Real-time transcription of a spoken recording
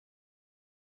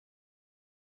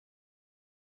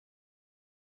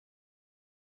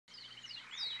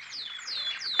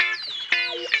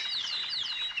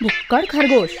भुक्कड़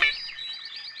खरगोश।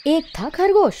 एक था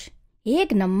खरगोश,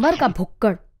 एक नंबर का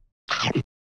भुक्कड़।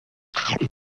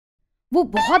 वो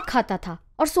बहुत खाता था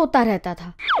और सोता रहता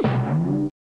था।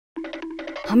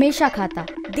 हमेशा खाता,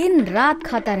 दिन रात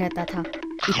खाता रहता था।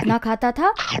 इतना खाता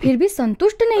था फिर भी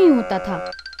संतुष्ट नहीं होता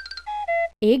था।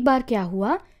 एक बार क्या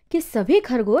हुआ कि सभी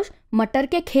खरगोश मटर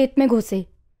के खेत में घुसे।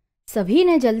 सभी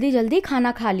ने जल्दी जल्दी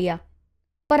खाना खा लिया,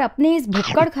 पर अपने इस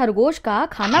भुक्कड़ खरगोश का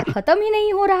खाना खत्म ही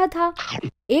नहीं हो रहा था।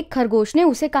 एक खरगोश ने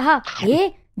उसे कहा,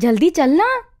 ए जल्दी चलना,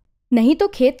 नहीं तो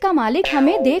खेत का मालिक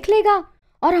हमें देख लेगा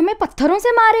और हमें पत्थरों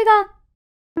से मारेगा।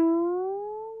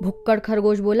 भुक्कड़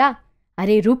खरगोश बोला,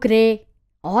 अरे रुक रे,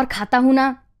 और खाता हूं ना,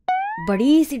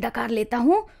 बड़ी सी डकार लेता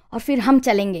हूं और फिर हम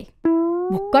चलेंगे।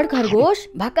 भुक्कड़ खरगोश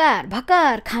भकार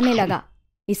भकार खाने लगा।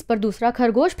 इस पर दूसरा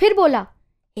खरगोश फिर बोला,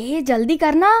 ए जल्दी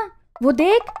करना, वो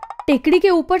देख टेकड़ी के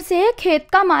ऊपर से खेत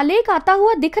का मालिक आता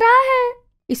हुआ दिख रहा है।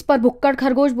 इस पर भुक्कड़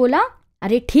खरगोश बोला,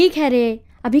 अरे ठीक है रे,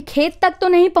 अभी खेत तक तो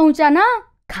नहीं पहुंचा ना,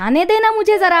 खाने देना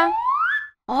मुझे जरा,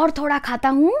 और थोड़ा खाता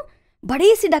हूँ,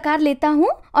 बड़ी सी डकार लेता हूँ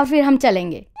और फिर हम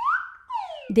चलेंगे।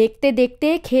 देखते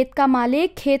देखते खेत का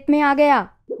मालिक खेत में आ गया।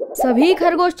 सभी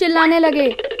खरगोश चिल्लाने लगे,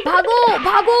 भागो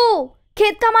भागो,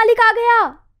 खेत का मालिक आ गया,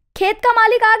 खेत का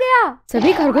मालिक आ गया।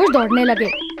 सभी खरगोश दौड़ने लगे,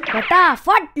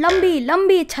 फटाफट लंबी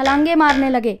लंबी छलांगे मारने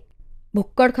लगे।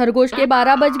 भुक्कड़ खरगोश के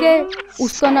 12 बज गए।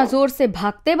 उसका ना जोर से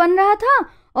भागते बन रहा था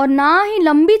और ना ही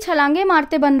लंबी छलांगे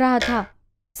मारते बन रहा था।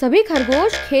 सभी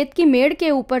खरगोश खेत की मेड़ के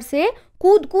ऊपर से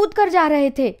कूद कूद कर जा रहे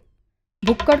थे।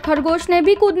 भुक्कड़ खरगोश ने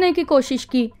भी कूदने की कोशिश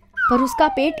की, पर उसका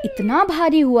पेट इतना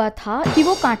भारी हुआ था कि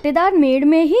वो कांटेदार मेड़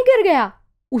में ही गिर गया।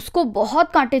 उसको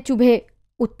बहुत कांटे चुभे।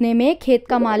 उतने में खेत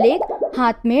का मालिक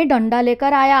हाथ में डंडा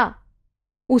लेकर आया।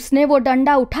 उसने वो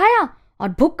डंडा उठाया और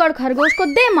भुक्कड़ खरगोश को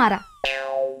दे मारा।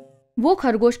 वो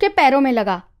खरगोश के पैरों में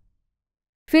लगा।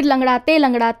 फिर लंगड़ाते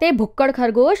लंगड़ाते भुक्कड़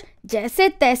खरगोश जैसे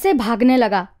तैसे भागने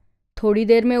लगा। थोड़ी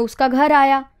देर में उसका घर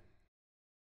आया।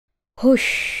 हुश,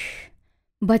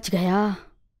 बच गया,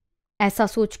 ऐसा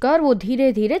सोचकर वो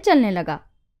धीरे धीरे चलने लगा।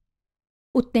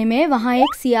 उतने में वहां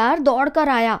एक सियार दौड़कर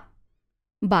आया।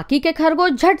 बाकी के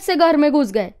खरगोश झट से घर में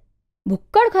घुस गए।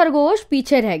 भुक्कड़ खरगोश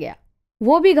पीछे रह गया।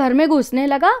 वो भी घर में घुसने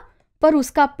लगा, पर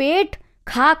उसका पेट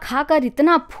खा खा कर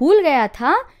इतना फूल गया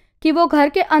था कि वो घर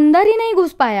के अंदर ही नहीं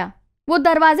घुस पाया। वो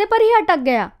दरवाजे पर ही अटक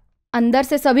गया। अंदर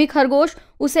से सभी खरगोश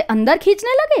उसे अंदर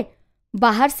खींचने लगे।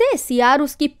 बाहर से सियार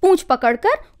उसकी पूंछ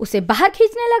पकड़कर उसे बाहर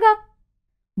खींचने लगा।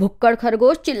 भुक्कड़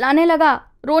खरगोश चिल्लाने लगा,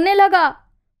 रोने लगा,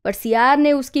 पर सियार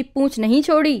ने उसकी पूंछ नहीं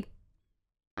छोड़ी।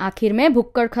 आखिर में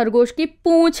भुक्कड़ खरगोश की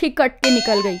पूंछ ही कट के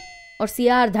निकल गई और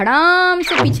सियार धड़ाम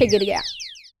से पीछे गिर गया।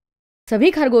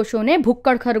 सभी खरगोशों ने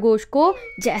भुक्कड़ खरगोश को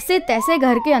जैसे तैसे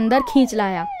घर के अंदर खींच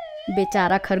लाया।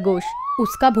 बेचारा खरगोश,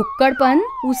 उसका भुक्कड़पन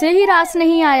उसे ही रास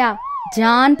नहीं आया।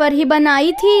 जान पर ही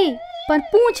बनाई थी, पर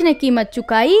पूंछ ने कीमत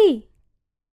चुकाई।